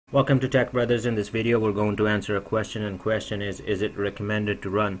Welcome to Tech Brothers. In this video we're going to answer a question, and question is it recommended to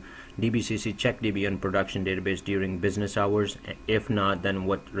run DBCC CheckDB on production database during business hours? If not, then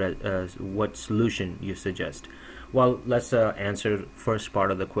what solution you suggest? Well, let's answer first part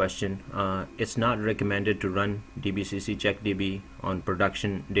of the question. It's not recommended to run DBCC CheckDB on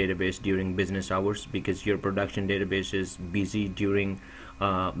production database during business hours because your production database is busy during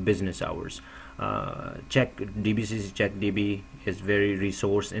business hours. DBCC CheckDB is very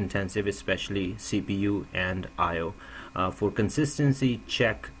resource intensive, especially CPU and IO. For consistency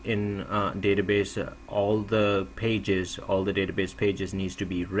check in database, all the database pages needs to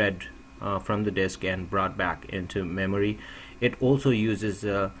be read from the disk and brought back into memory. It also uses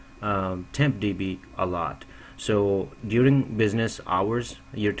TempDB a lot. So during business hours,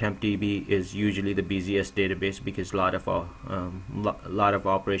 your TempDB is usually the busiest database because a lot of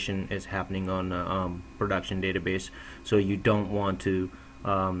operation is happening on production database. So you don't want to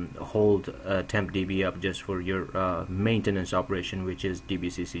hold TempDB up just for your maintenance operation, which is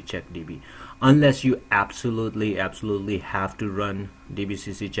DBCC CheckDB. Unless you absolutely have to run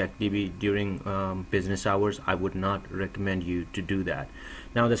DBCC CheckDB during business hours, I would not recommend you to do that.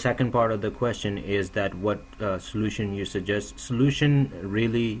 Now the second part of the question is that what solution you suggest. Solution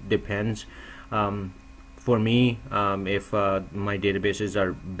really depends. For me, if my databases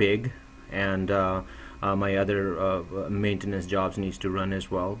are big and my other maintenance jobs needs to run as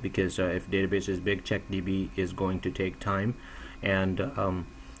well, because if database is big, CheckDB is going to take time, and the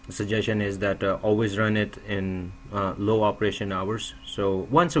suggestion is that always run it in low operation hours. So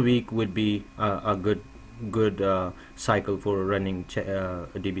once a week would be a good cycle for running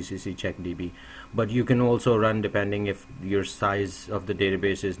DBCC CheckDB. But you can also run, depending if your size of the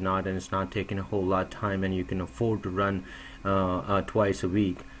database is not, and it's not taking a whole lot of time, and you can afford to run twice a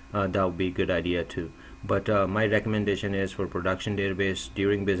week, that would be a good idea too. But my recommendation is for production database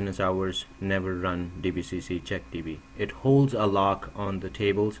during business hours, never run DBCC CheckDB. It holds a lock on the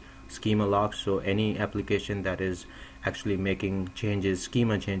tables, schema lock, so any application that is actually making changes,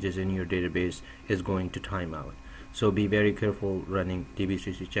 schema changes in your database is going to time out. So be very careful running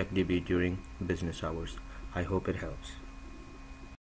DBCC CheckDB during business hours. I hope it helps.